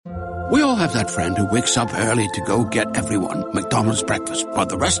We all have that friend who wakes up early to go get everyone McDonald's breakfast, while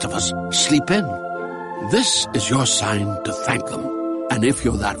the rest of us sleep in. This is your sign to thank them. And if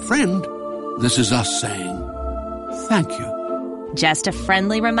you're that friend, this is us saying thank you. Just a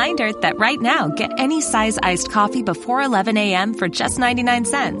friendly reminder that right now, get any size iced coffee before 11 a.m. for just 99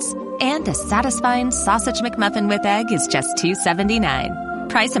 cents. And a satisfying sausage McMuffin with egg is just $2.79.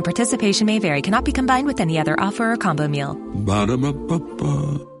 Price and participation may vary. Cannot be combined with any other offer or combo meal.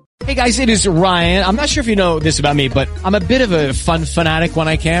 Ba-da-ba-ba-ba. Hey guys, it is Ryan. I'm not sure if you know this about me, but I'm a bit of a fun fanatic when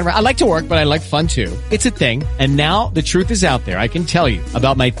I can. I like to work, but I like fun too. It's a thing. And now the truth is out there. I can tell you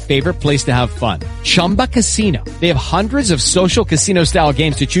about my favorite place to have fun. Chumba Casino. They have hundreds of social casino style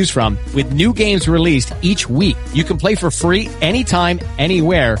games to choose from with new games released each week. You can play for free anytime,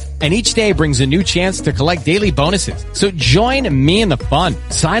 anywhere. And each day brings a new chance to collect daily bonuses. So join me in the fun.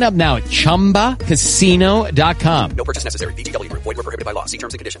 Sign up now at ChumbaCasino.com. No purchase necessary. VGW Group. Void where prohibited by law. See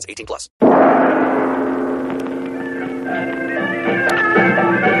terms and conditions. 18+.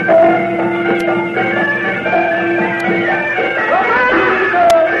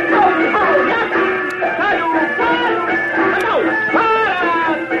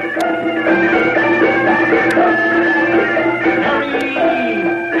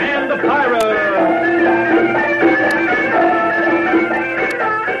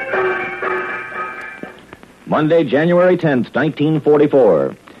 Monday, January 10th,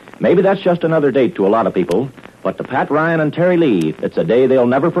 1944. Maybe that's just another date to a lot of people, but to Pat Ryan and Terry Lee, it's a day they'll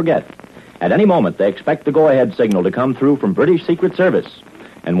never forget. At any moment, they expect the go-ahead signal to come through from British Secret Service.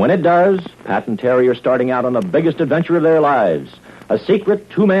 And when it does, Pat and Terry are starting out on the biggest adventure of their lives, a secret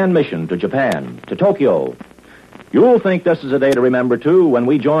two-man mission to Japan, to Tokyo. You'll think this is a day to remember, too, when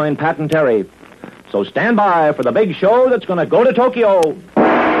we join Pat and Terry. So stand by for the big show that's going to go to Tokyo.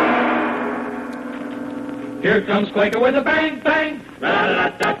 Here comes Quaker with a bang, bang,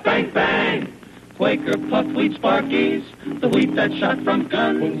 ra-da-da-da, bang, bang. Quaker puffed wheat Sparkies, the wheat that shot from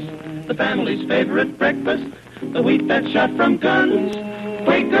guns. The family's favorite breakfast, the wheat that shot from guns.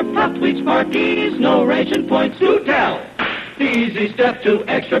 Quaker puffed wheat Sparkies, no ration points to tell. The easy step to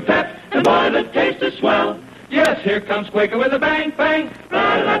extra pep, and boy, the taste is swell. Yes, here comes Quaker with a bang, bang,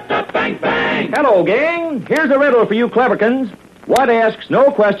 ra-da-da-da, bang, bang. Hello, gang. Here's a riddle for you cleverkins. What asks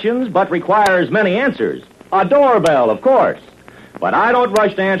no questions but requires many answers? A doorbell, of course. But I don't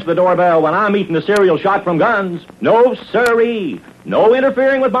rush to answer the doorbell when I'm eating a cereal shot from guns. No, sirree. No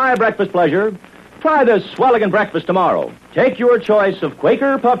interfering with my breakfast pleasure. Try this swelligan breakfast tomorrow. Take your choice of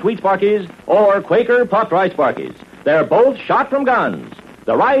Quaker puffed wheat Sparkies or Quaker puffed rice Sparkies. They're both shot from guns.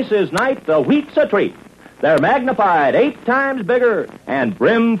 The rice is night, the wheat's a treat. They're magnified 8 times bigger and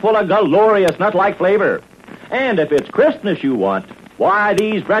brim full of glorious nut-like flavor. And if it's crispness you want, why,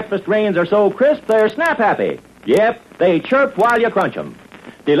 these breakfast grains are so crisp they're snap-happy. Yep, they chirp while you crunch them.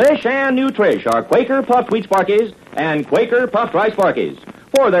 Delish and Nutrish are Quaker puffed wheat Sparkies and Quaker puffed rice Sparkies,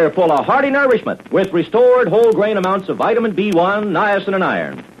 for they're full of hearty nourishment with restored whole grain amounts of vitamin B1, niacin, and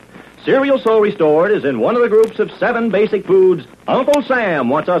iron. Cereal So Restored is in one of the groups of 7 basic foods Uncle Sam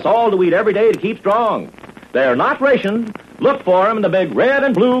wants us all to eat every day to keep strong. They're not rationed. Look for them in the big red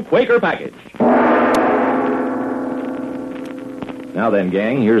and blue Quaker package. Now then,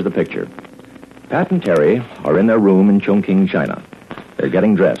 gang, here's the picture. Pat and Terry are in their room in Chongqing, China. They're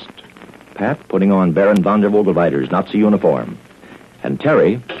getting dressed. Pat putting on Baron von der Vogelweiter's Nazi uniform. And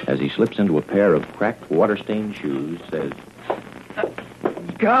Terry, as he slips into a pair of cracked, water-stained shoes, says,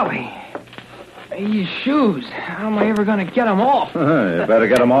 Golly, these shoes, how am I ever going to get them off? You better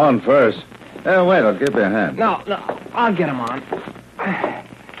get them on first. Wait, I'll give you a hand. No, I'll get them on. I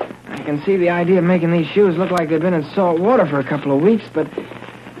can see the idea of making these shoes look like they've been in salt water for a couple of weeks, but,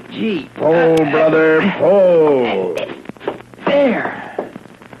 gee. Pull, brother, pull. There.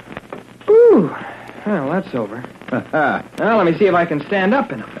 Ooh. Well, that's over. Now, let me see if I can stand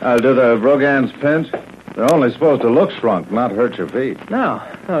up in them. I'll do the Brogan's pinch. They're only supposed to look shrunk, not hurt your feet. No,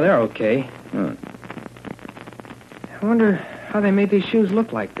 they're okay. I wonder how they made these shoes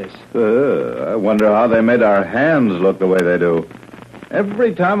look like this. I wonder how they made our hands look the way they do.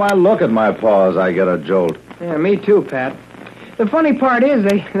 Every time I look at my paws, I get a jolt. Yeah, me too, Pat. The funny part is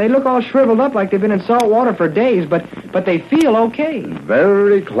they look all shriveled up like they've been in salt water for days, but they feel okay.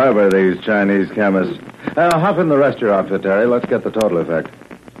 Very clever, these Chinese chemists. Hop in the rest of your outfit, Terry. Let's get the total effect.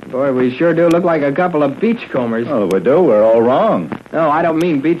 Boy, we sure do look like a couple of beachcombers. Oh, we do. We're all wrong. No, I don't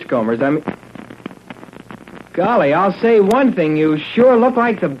mean beachcombers. I mean... Golly, I'll say one thing. You sure look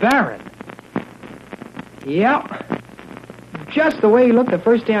like the Baron. Yep. Just the way he looked the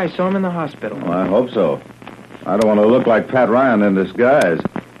first day I saw him in the hospital. Oh, I hope so. I don't want to look like Pat Ryan in disguise.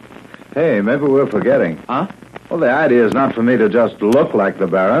 Hey, maybe we're forgetting. Huh? Well, the idea is not for me to just look like the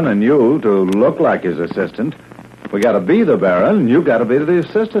Baron and you to look like his assistant. We got to be the Baron, and you got to be the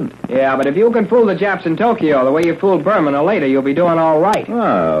assistant. Yeah, but if you can fool the Japs in Tokyo the way you fooled Berman or later, you'll be doing all right.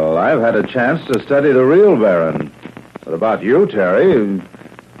 Well, I've had a chance to study the real Baron. What about you, Terry?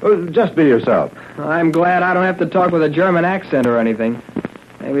 Just be yourself. I'm glad I don't have to talk with a German accent or anything.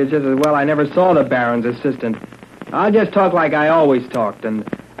 Maybe it's just as well I never saw the Baron's assistant. I'll just talk like I always talked and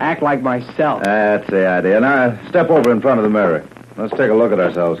act like myself. That's the idea. Now, step over in front of the mirror. Let's take a look at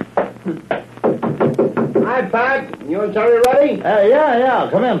ourselves. Hi, Pat. You and Terry ready? Yeah.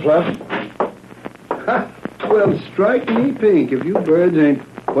 Come in, Fluff. Well, strike me pink if you birds ain't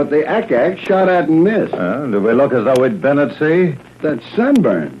what the ack shot at and missed. Do we look as though we'd been at sea? That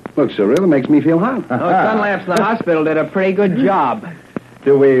sunburn looks so real, it makes me feel hot. Those sun lamps in the hospital did a pretty good job.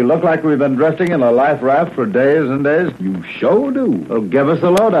 Do we look like we've been drifting in a life raft for days and days? You sure do. Well, give us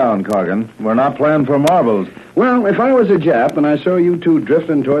the lowdown, Corgan. We're not playing for marbles. Well, if I was a Jap and I saw you two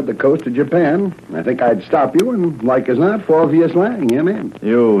drifting toward the coast of Japan, I think I'd stop you and, like as not, fall for your slang. Yeah, man.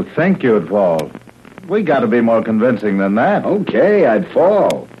 You think you'd fall? We got to be more convincing than that. Okay, I'd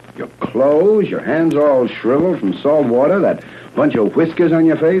fall. Your clothes, your hands all shriveled from salt water, that bunch of whiskers on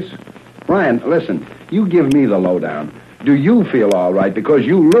your face. Ryan, listen, you give me the lowdown. Do you feel all right? Because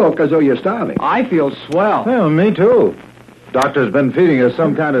you look as though you're starving. I feel swell. Well, me too. Doctor's been feeding us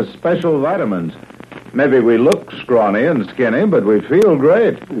some kind of special vitamins. Maybe we look scrawny and skinny, but we feel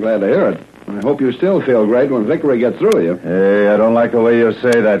great. I'm glad to hear it. I hope you still feel great when Vickery gets through with you. Hey, I don't like the way you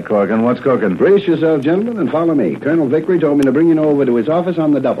say that, Corgan. What's cooking? Brace yourself, gentlemen, and follow me. Colonel Vickery told me to bring you over to his office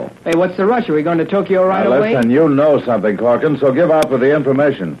on the double. Hey, what's the rush? Are we going to Tokyo right Now, away? listen, you know something, Corgan, so give out with the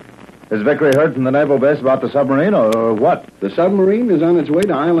information. Has Vickery heard from the naval base about the submarine, or what? The submarine is on its way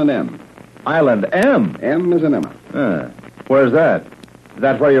to Island M. Island M? M is an Emma. Where's that? Is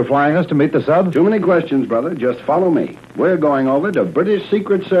that where you're flying us to meet the sub? Too many questions, brother. Just follow me. We're going over to British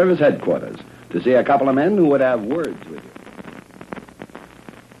Secret Service headquarters to see a couple of men who would have words with you.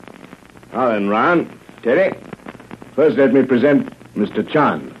 Now then, Ron, Terry, first let me present Mr.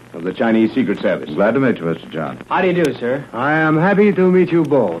 Chan of the Chinese Secret Service. Glad to meet you, Mr. John. How do you do, sir? I am happy to meet you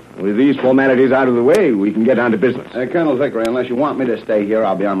both. With these formalities out of the way, we can get down to business. Colonel Vickery, unless you want me to stay here,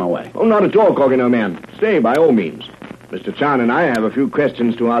 I'll be on my way. Oh, not at all, Corgan, old man. Stay, by all means. Mr. Chan and I have a few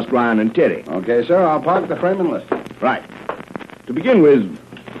questions to ask Ryan and Terry. Okay, sir. I'll park the frame and listen. Right. To begin with,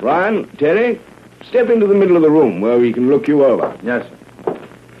 Ryan, Terry, step into the middle of the room where we can look you over. Yes, sir.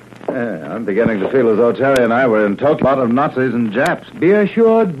 I'm beginning to feel as though Terry and I were in Tokyo. A lot of Nazis and Japs. Be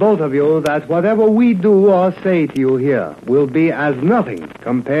assured, both of you, that whatever we do or say to you here will be as nothing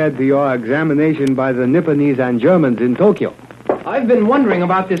compared to your examination by the Nipponese and Germans in Tokyo. I've been wondering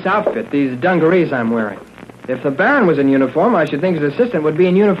about this outfit, these dungarees I'm wearing. If the Baron was in uniform, I should think his assistant would be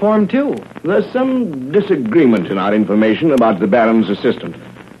in uniform, too. There's some disagreement in our information about the Baron's assistant.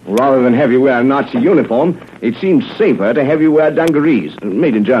 Rather than have you wear a Nazi uniform, it seems safer to have you wear dungarees,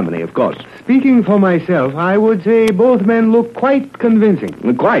 made in Germany, of course. Speaking for myself, I would say both men look quite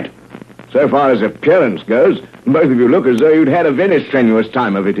convincing. Quite. So far as appearance goes, both of you look as though you'd had a very strenuous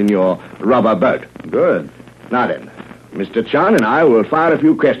time of it in your rubber boat. Good. Now then, Mr. Chan and I will fire a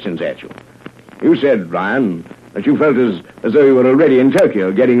few questions at you. You said, Ryan, that you felt as though you were already in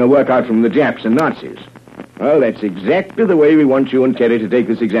Tokyo getting a workout from the Japs and Nazis. Well, that's exactly the way we want you and Terry to take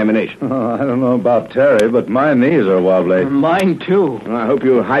this examination. Oh, I don't know about Terry, but my knees are wobbly. Mine, too. Well, I hope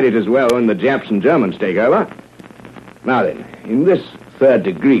you'll hide it as well when the Japs and Germans take over. Now then, in this third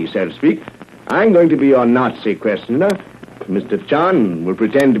degree, so to speak, I'm going to be your Nazi questioner. Mr. Chan will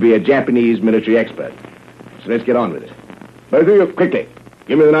pretend to be a Japanese military expert. So let's get on with it. Both of you, quickly,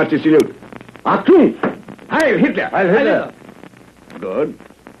 give me the Nazi salute. Achtung! Heil Hitler! Heil Hitler! Good.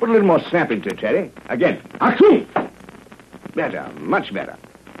 Put a little more snap into it, Terry. Again. Achtung! Better, much better.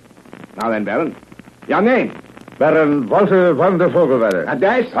 Now then, Baron, your name? Baron Walter von der Vogelweide.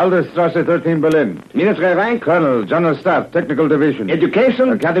 Advice? Alderstrasse 13, Berlin. Military rank? Colonel, General Staff, Technical Division.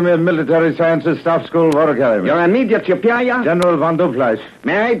 Education? Academy of Military Sciences, Staff School, War Academy. Your immediate superior? General von Dufleisch.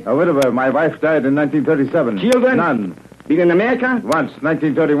 Married? A widower. My wife died in 1937. Children? None. Been in America? Once,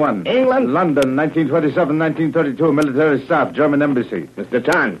 1931. England? London, 1927, 1932. Military Staff, German Embassy. Mr.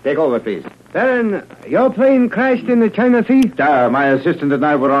 Chan, take over, please. Baron, your plane crashed in the China Sea? Sir, my assistant and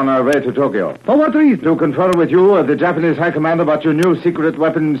I were on our way to Tokyo. For what reason? To confer with you, the Japanese High Command, about your new secret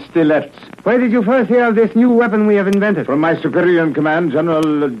weapon, stilets. Where did you first hear of this new weapon we have invented? From my superior in command,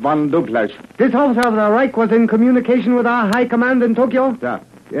 General von Dufleisch. This officer of the Reich was in communication with our High Command in Tokyo? Yeah.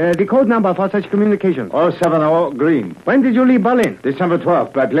 The code number for such communication. 070 Green. When did you leave Berlin? December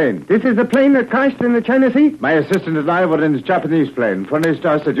 12th by plane. This is the plane that crashed in the China Sea? My assistant and I were in his Japanese plane, furnished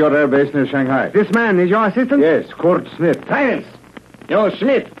us at your air base near Shanghai. This man is your assistant? Yes, Kurt Smith. Silence! Yo,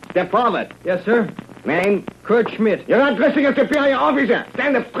 Schmidt, step forward. Yes, sir. Name? Kurt Schmidt. You're not dressing as superior officer.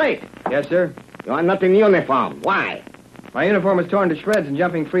 Stand up straight. Yes, sir. You are not in uniform. Why? My uniform was torn to shreds in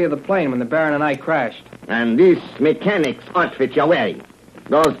jumping free of the plane when the Baron and I crashed. And this mechanic's outfit you're wearing,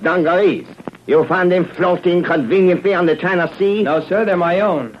 those dungarees, you found them floating conveniently on the China Sea? No, sir, they're my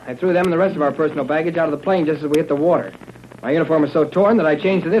own. I threw them and the rest of our personal baggage out of the plane just as we hit the water. My uniform was so torn that I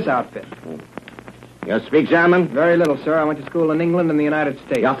changed to this outfit. You speak German? Very little, sir. I went to school in England and the United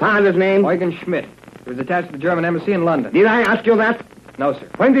States. Your father's name? Eugen Schmidt. He was attached to the German embassy in London. Did I ask you that? No, sir.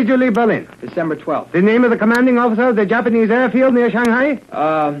 When did you leave Berlin? December 12th. The name of the commanding officer of the Japanese airfield near Shanghai?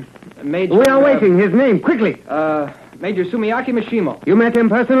 Major... We are waiting. His name, quickly. Major Sumiyaki Mishimo. You met him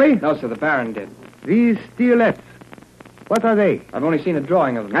personally? No, sir, the Baron did. These steelettes, what are they? I've only seen a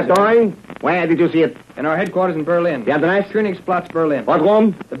drawing of them. A drawing? Where did you see it? In our headquarters in Berlin. The address? Königsplatz, Berlin. What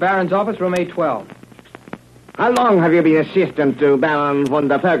room? The Baron's office, room 812. How long have you been assistant to Baron von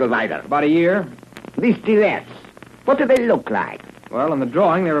der Vogelweide? About a year. These stilettes, what do they look like? Well, in the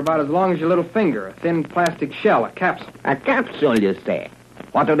drawing, they were about as long as your little finger. A thin plastic shell, a capsule. A capsule, you say?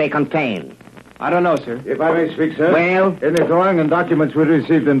 What do they contain? I don't know, sir. If I may speak, sir. Well? In the drawing and documents we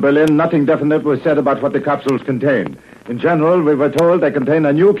received in Berlin, nothing definite was said about what the capsules contained. In general, we were told they contain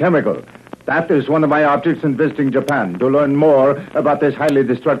a new chemical. That is one of my objects in visiting Japan, to learn more about this highly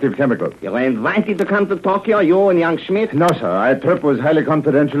destructive chemical. You were invited to come to Tokyo, you and young Schmidt? No, sir. Our trip was highly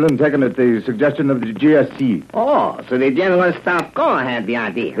confidential and taken at the suggestion of the GSC. Oh, so the General Staff Corps had the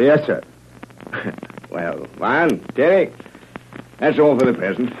idea. Yes, sir. Well, Juan, Terry, that's all for the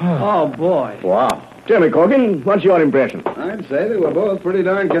present. Oh, boy. Wow. Tell me, Corkin, what's your impression? I'd say they were both pretty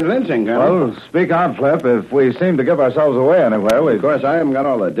darn convincing, Colonel. Well, speak out, Flip. If we seem to give ourselves away anywhere, we... Of course, I haven't got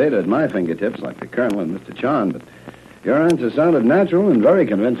all the data at my fingertips like the Colonel and Mr. Chon, but your answer sounded natural and very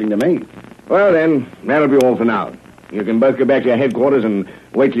convincing to me. Well, then, that'll be all for now. You can both go back to your headquarters and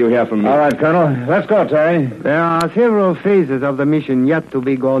wait till you hear from me. All right, Colonel. Let's go, Terry. There are several phases of the mission yet to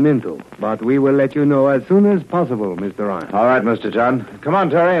be gone into, but we will let you know as soon as possible, Mr. Ryan. All right, Mr. John. Come on,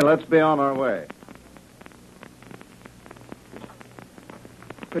 Terry. Let's be on our way.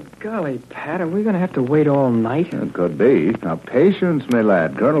 But golly, Pat, are we going to have to wait all night? It could be. Now, patience, my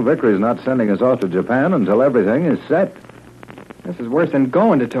lad. Colonel Vickery's not sending us off to Japan until everything is set. This is worse than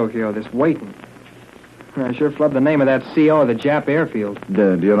going to Tokyo, this waiting. I sure flubbed the name of that CO of the Jap airfield.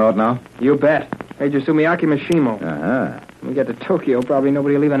 Do you know it now? You bet. Major Sumiyaki Mishimo. Uh-huh. When we get to Tokyo, probably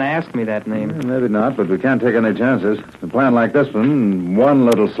nobody will even ask me that name. Maybe not, but we can't take any chances. A plan like this one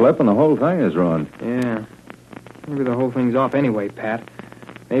little slip and the whole thing is ruined. Yeah. Maybe the whole thing's off anyway, Pat.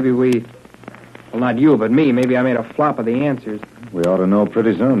 Maybe we... Well, not you, but me. Maybe I made a flop of the answers. We ought to know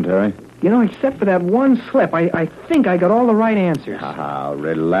pretty soon, Terry. You know, except for that one slip, I think I got all the right answers.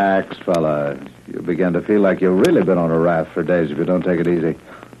 Relax, fella. You'll begin to feel like you've really been on a raft for days if you don't take it easy.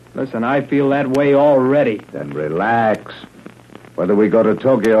 Listen, I feel that way already. Then relax. Whether we go to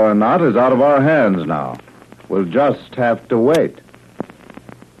Tokyo or not is out of our hands now. We'll just have to wait.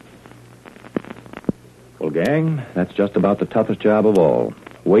 Well, gang, that's just about the toughest job of all.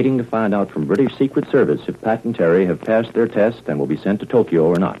 Waiting to find out from British Secret Service if Pat and Terry have passed their test and will be sent to Tokyo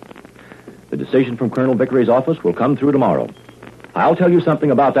or not. The decision from Colonel Vickery's office will come through tomorrow. I'll tell you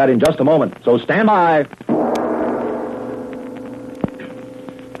something about that in just a moment, so stand by.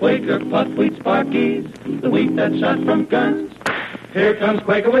 Quaker puff wheat sparkies, the wheat that's shot from guns. Here comes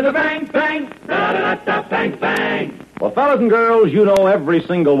Quaker with a bang, bang, da-da-da-da, bang, bang. Well, fellas and girls, you know every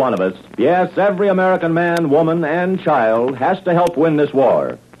single one of us, yes, every American man, woman, and child has to help win this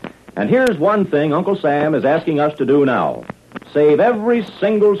war. And here's one thing Uncle Sam is asking us to do now. Save every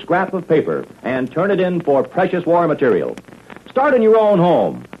single scrap of paper and turn it in for precious war material. Start in your own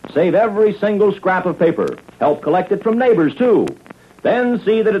home. Save every single scrap of paper. Help collect it from neighbors, too. Then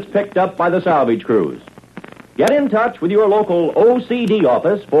see that it's picked up by the salvage crews. Get in touch with your local OCD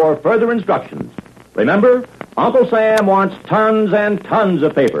office for further instructions. Remember, Uncle Sam wants tons and tons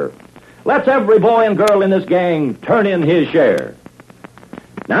of paper. Let's every boy and girl in this gang turn in his share.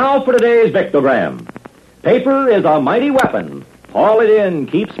 Now for today's Victogram. Paper is a mighty weapon. Haul it in,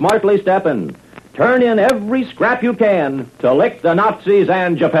 keep smartly steppin'. Turn in every scrap you can to lick the Nazis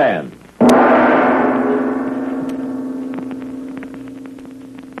and Japan.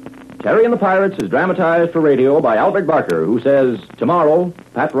 Terry and the Pirates is dramatized for radio by Albert Barker, who says, tomorrow,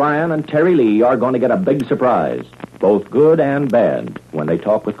 Pat Ryan and Terry Lee are going to get a big surprise, both good and bad, when they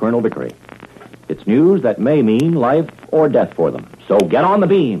talk with Colonel Vickery. It's news that may mean life or death for them. So get on the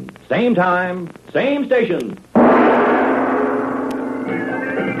beam. Same time, same station.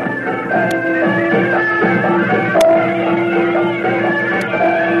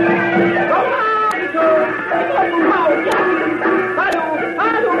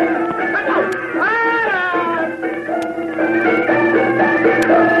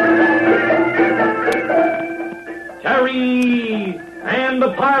 Terry and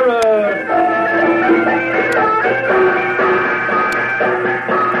the Pirate.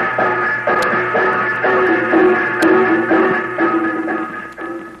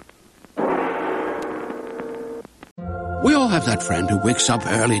 We all have that friend who wakes up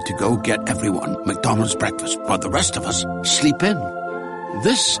early to go get everyone McDonald's breakfast, while the rest of us sleep in.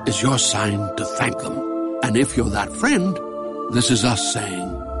 This is your sign to thank them. And if you're that friend, this is us saying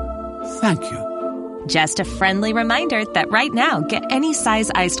thank you. Just a friendly reminder that right now, get any size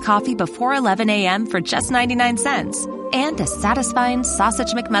iced coffee before 11 a.m. for just 99 cents. And a satisfying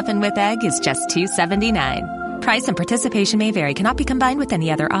sausage McMuffin with egg is just $2.79. Price and participation may vary. Cannot be combined with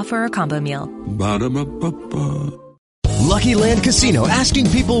any other offer or combo meal. Ba-da-ba-ba-ba. Lucky Land Casino, asking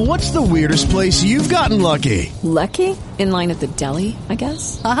people, what's the weirdest place you've gotten lucky? Lucky? In line at the deli, I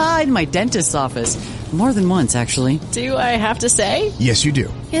guess? Aha, in my dentist's office. More than once, actually. Do I have to say? Yes, you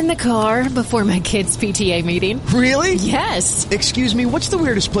do. In the car before my kids' PTA meeting. Really? Yes. Excuse me, what's the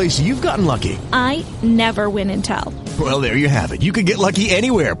weirdest place you've gotten lucky? I never win and tell. Well, there you have it. You can get lucky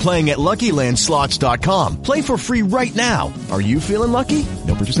anywhere, playing at LuckyLandSlots.com. Play for free right now. Are you feeling lucky?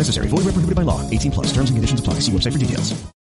 No purchase necessary. Void where prohibited by law. 18+. Terms and conditions apply. See website for details.